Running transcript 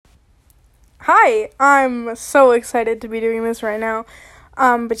Hi, I'm so excited to be doing this right now.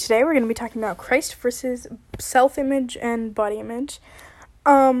 But today we're going to be talking about Christ versus self-image and body image.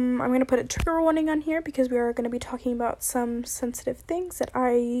 I'm going to put a trigger warning on here because we are going to be talking about some sensitive things that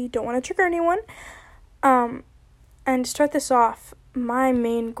I don't want to trigger anyone. And to start this off, my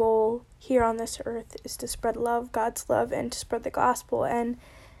main goal here on this earth is to spread love, God's love, and to spread the gospel, and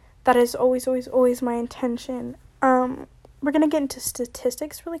that is always, always, always my intention. We're going to get into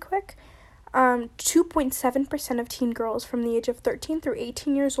statistics really quick. 2.7% of teen girls from the age of 13 through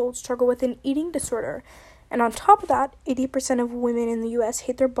 18 years old struggle with an eating disorder. And on top of that, 80% of women in the U.S.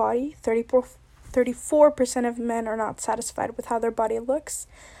 hate their body, 34% of men are not satisfied with how their body looks,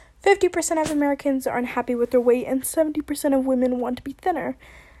 50% of Americans are unhappy with their weight, and 70% of women want to be thinner.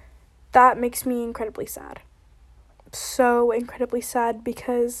 That makes me incredibly sad. So incredibly sad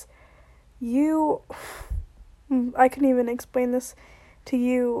because I couldn't even explain this to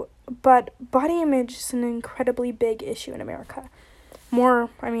you, but body image is an incredibly big issue in America. More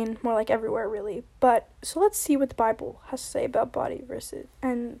like everywhere, really. But so let's see what the Bible has to say about body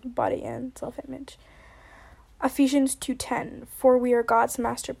and self-image. Ephesians 2:10, for we are God's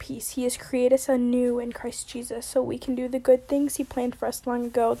masterpiece. He has created us anew in Christ Jesus so we can do the good things he planned for us long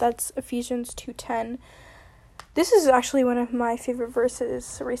ago. That's Ephesians 2:10. This is actually one of my favorite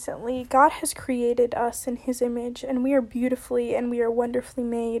verses recently. God has created us in his image, and we are beautifully and we are wonderfully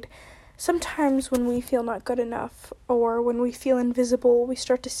made. Sometimes when we feel not good enough, or when we feel invisible, we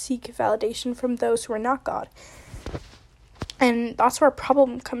start to seek validation from those who are not God. And that's where a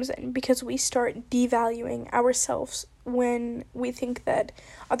problem comes in, because we start devaluing ourselves when we think that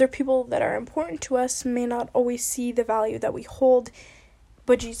other people that are important to us may not always see the value that we hold,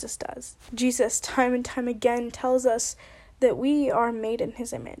 but Jesus does. Jesus, time and time again, tells us that we are made in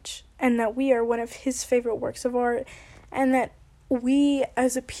his image, and that we are one of his favorite works of art, and that we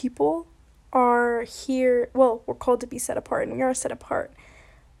as a people are here, we're called to be set apart, and we are set apart,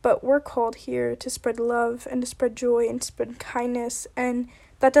 but we're called here to spread love, and to spread joy, and to spread kindness, and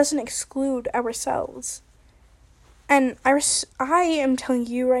that doesn't exclude ourselves. And I am telling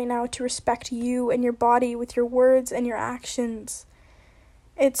you right now to respect you and your body with your words and your actions.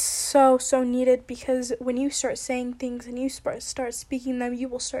 It's so, so needed, because when you start saying things and you start speaking them, you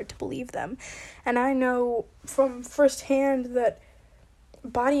will start to believe them. And I know from firsthand that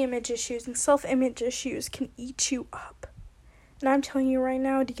body image issues and self-image issues can eat you up. And I'm telling you right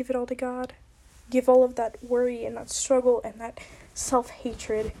now to give it all to God. Give all of that worry and that struggle and that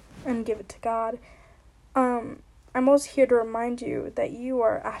self-hatred and give it to God. I'm also here to remind you that you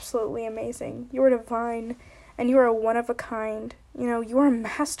are absolutely amazing. You are divine. And you are one of a kind. You are a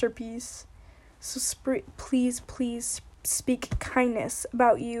masterpiece. So please speak kindness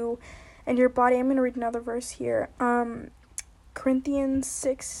about you and your body. I'm going to read another verse here. Corinthians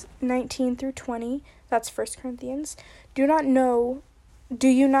 6:19 through 20. That's 1 Corinthians. Do you not know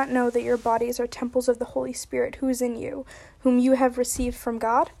that your bodies are temples of the Holy Spirit who is in you, whom you have received from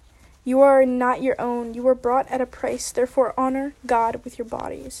God? You are not your own. You were bought at a price. Therefore, honor God with your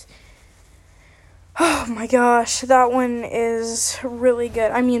bodies. Oh my gosh, that one is really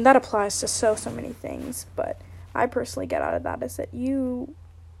good. That applies to so many things, but I personally get out of that is that you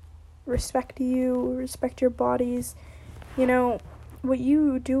respect your bodies. What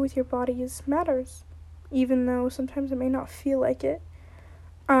you do with your bodies matters, even though sometimes it may not feel like it.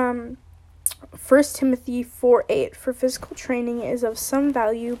 1 Timothy 4:8, for physical training is of some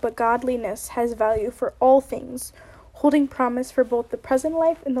value, but godliness has value for all things, holding promise for both the present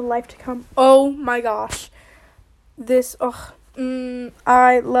life and the life to come. Oh my gosh.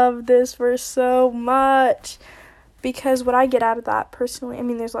 I love this verse so much, because what I get out of that personally,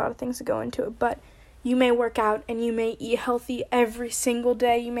 there's a lot of things that go into it, but you may work out and you may eat healthy every single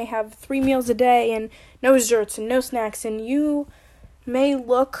day. You may have 3 meals a day and no desserts and no snacks, and you may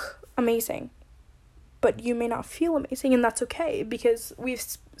look amazing, but you may not feel amazing, and that's okay, because we've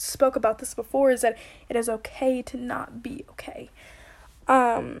spoke about this before, is that it is okay to not be okay.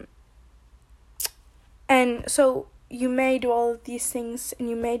 And so you may do all of these things, and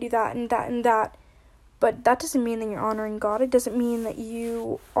you may do that and that and that, but that doesn't mean that you're honoring God. It doesn't mean that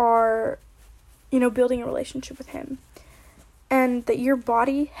you are, building a relationship with him, and that your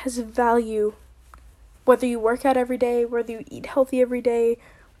body has value, whether you work out every day, whether you eat healthy every day,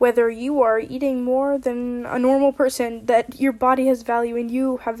 whether you are eating more than a normal person, that your body has value and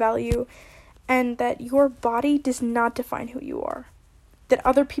you have value, and that your body does not define who you are. That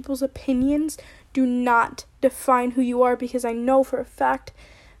other people's opinions do not define who you are, because I know for a fact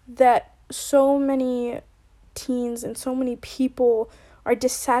that so many teens and so many people are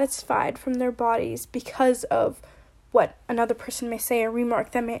dissatisfied from their bodies because of what another person may say, a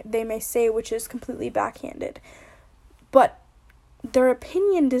remark that they may say, which is completely backhanded. But their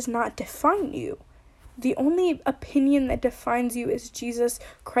opinion does not define you. The only opinion that defines you is Jesus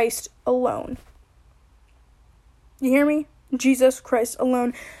Christ alone. You hear me? Jesus Christ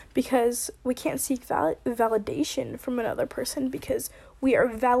alone. Because we can't seek validation from another person, because we are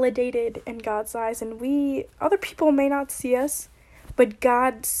validated in God's eyes, and other people may not see us, but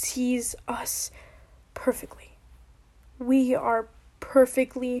God sees us perfectly. We are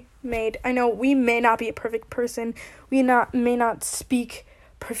perfectly made. I know we may not be a perfect person. We may not speak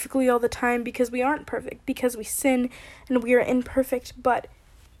perfectly all the time, because we aren't perfect, because we sin and we are imperfect, but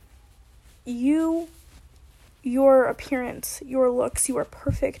your appearance, your looks, you are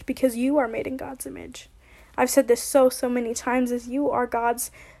perfect because you are made in God's image. I've said this so many times, as you are God's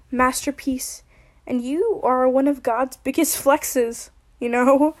masterpiece, and you are one of God's biggest flexes,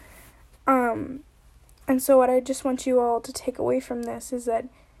 And so what I just want you all to take away from this is that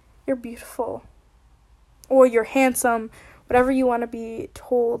you're beautiful, or you're handsome, whatever you want to be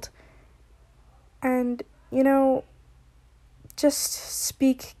told. And, just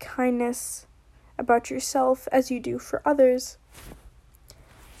speak kindness about yourself as you do for others.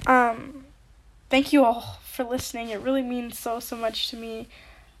 Thank you all for listening. It really means so much to me.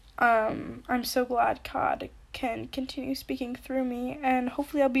 I'm so glad God can continue speaking through me, and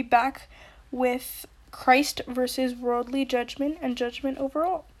hopefully I'll be back with Christ versus worldly judgment and judgment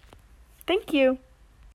overall. Thank you.